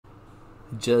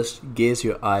Just gaze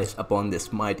your eyes upon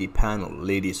this mighty panel,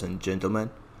 ladies and gentlemen.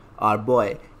 Our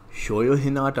boy, Shoyo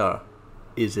Hinata,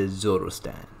 is a Zoro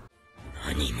stan.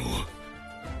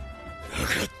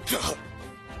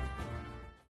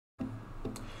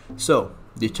 So,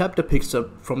 the chapter picks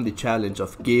up from the challenge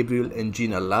of Gabriel and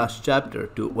Gina last chapter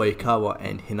to Oikawa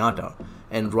and Hinata,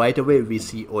 and right away we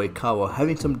see Oikawa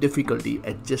having some difficulty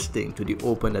adjusting to the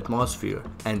open atmosphere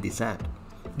and the sand.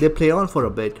 They play on for a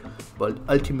bit, but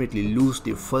ultimately lose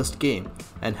the first game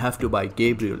and have to buy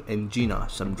Gabriel and Gina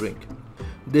some drink.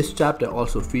 This chapter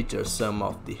also features some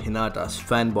of the Hinata's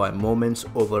fanboy moments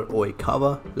over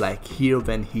Oikawa, like here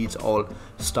when he's all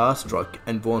starstruck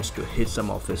and wants to hit some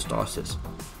of his tosses.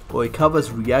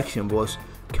 Oikawa's reaction was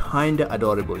kinda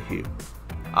adorable here.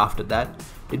 After that,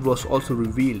 it was also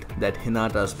revealed that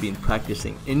Hinata's been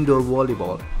practicing indoor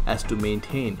volleyball as to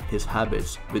maintain his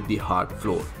habits with the hard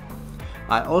floor.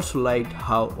 I also liked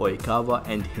how Oikawa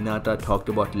and Hinata talked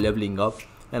about leveling up,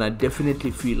 and I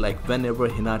definitely feel like whenever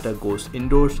Hinata goes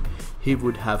indoors, he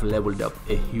would have leveled up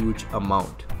a huge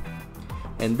amount.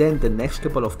 And then the next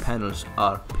couple of panels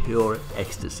are pure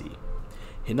ecstasy.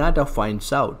 Hinata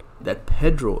finds out that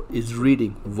Pedro is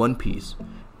reading One Piece,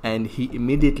 and he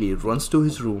immediately runs to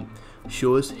his room,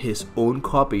 shows his own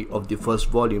copy of the first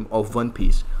volume of One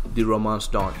Piece, The Romance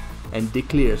Dawn, and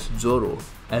declares Zoro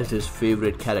as his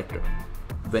favorite character.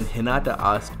 When Hinata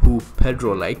asked who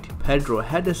Pedro liked, Pedro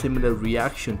had a similar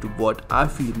reaction to what I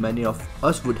feel many of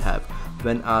us would have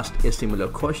when asked a similar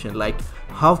question like,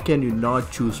 how can you not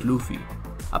choose Luffy?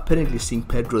 Apparently seeing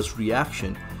Pedro's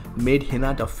reaction made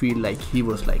Hinata feel like he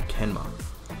was like Kenma.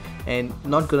 And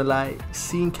not gonna lie,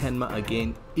 seeing Kenma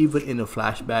again, even in a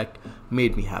flashback,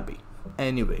 made me happy.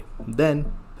 Anyway,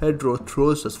 then Pedro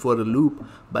throws us for a loop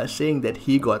by saying that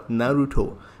he got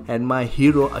Naruto and My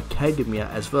Hero Academia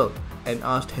as well, and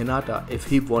asked Hinata if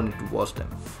he wanted to watch them.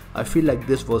 I feel like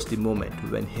this was the moment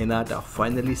when Hinata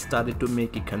finally started to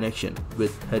make a connection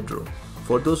with Pedro.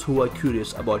 For those who are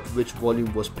curious about which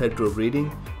volume was Pedro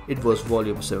reading, it was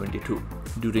volume 72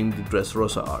 during the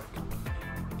Dressrosa arc.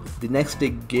 The next day,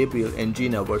 Gabriel and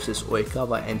Gina versus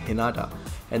Oikawa and Hinata,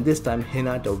 and this time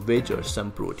Hinata wagers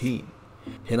some protein.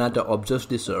 Hinata observes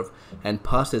the serve and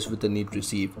passes with the need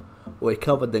receive.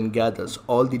 Oikawa then gathers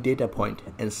all the data points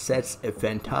and sets a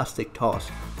fantastic toss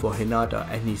for Hinata,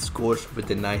 and he scores with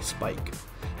a nice spike.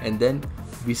 And then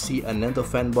we see another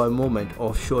fanboy moment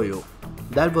of Shoyo.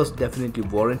 That was definitely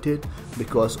warranted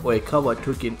because Oikawa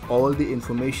took in all the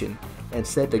information and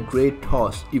set a great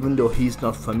toss even though he's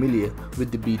not familiar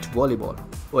with the beach volleyball.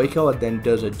 Oikawa then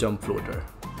does a jump floater.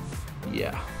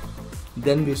 Yeah.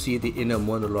 Then we see the inner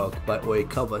monologue by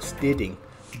Oikawa stating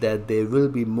that there will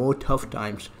be more tough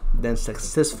times than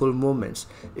successful moments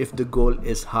if the goal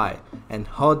is high, and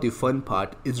how the fun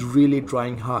part is really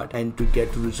trying hard and to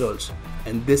get results,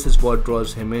 and this is what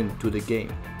draws him into the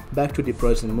game. Back to the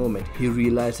present moment, he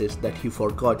realizes that he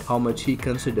forgot how much he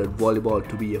considered volleyball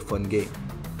to be a fun game.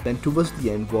 Then towards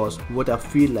the end was what I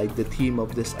feel like the theme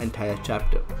of this entire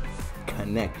chapter: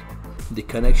 connect. The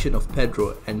connection of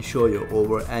Pedro and Shoyo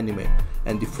over anime,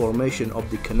 and the formation of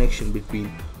the connection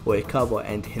between Oikawa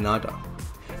and Hinata.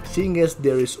 Seeing as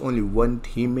there is only one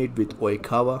teammate with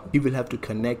Oikawa, he will have to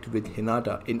connect with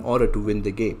Hinata in order to win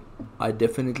the game. I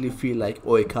definitely feel like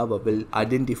Oikawa will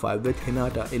identify with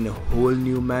Hinata in a whole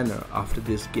new manner after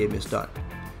this game is done.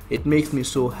 It makes me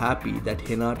so happy that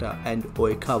Hinata and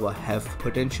Oikawa have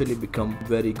potentially become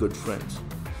very good friends.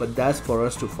 But that's for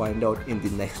us to find out in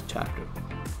the next chapter.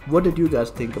 What did you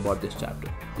guys think about this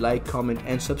chapter? Like, comment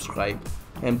and subscribe.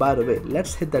 And by the way,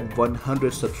 let's hit that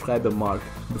 100 subscriber mark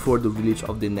before the release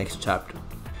of the next chapter.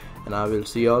 And I will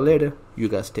see y'all later. You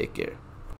guys take care.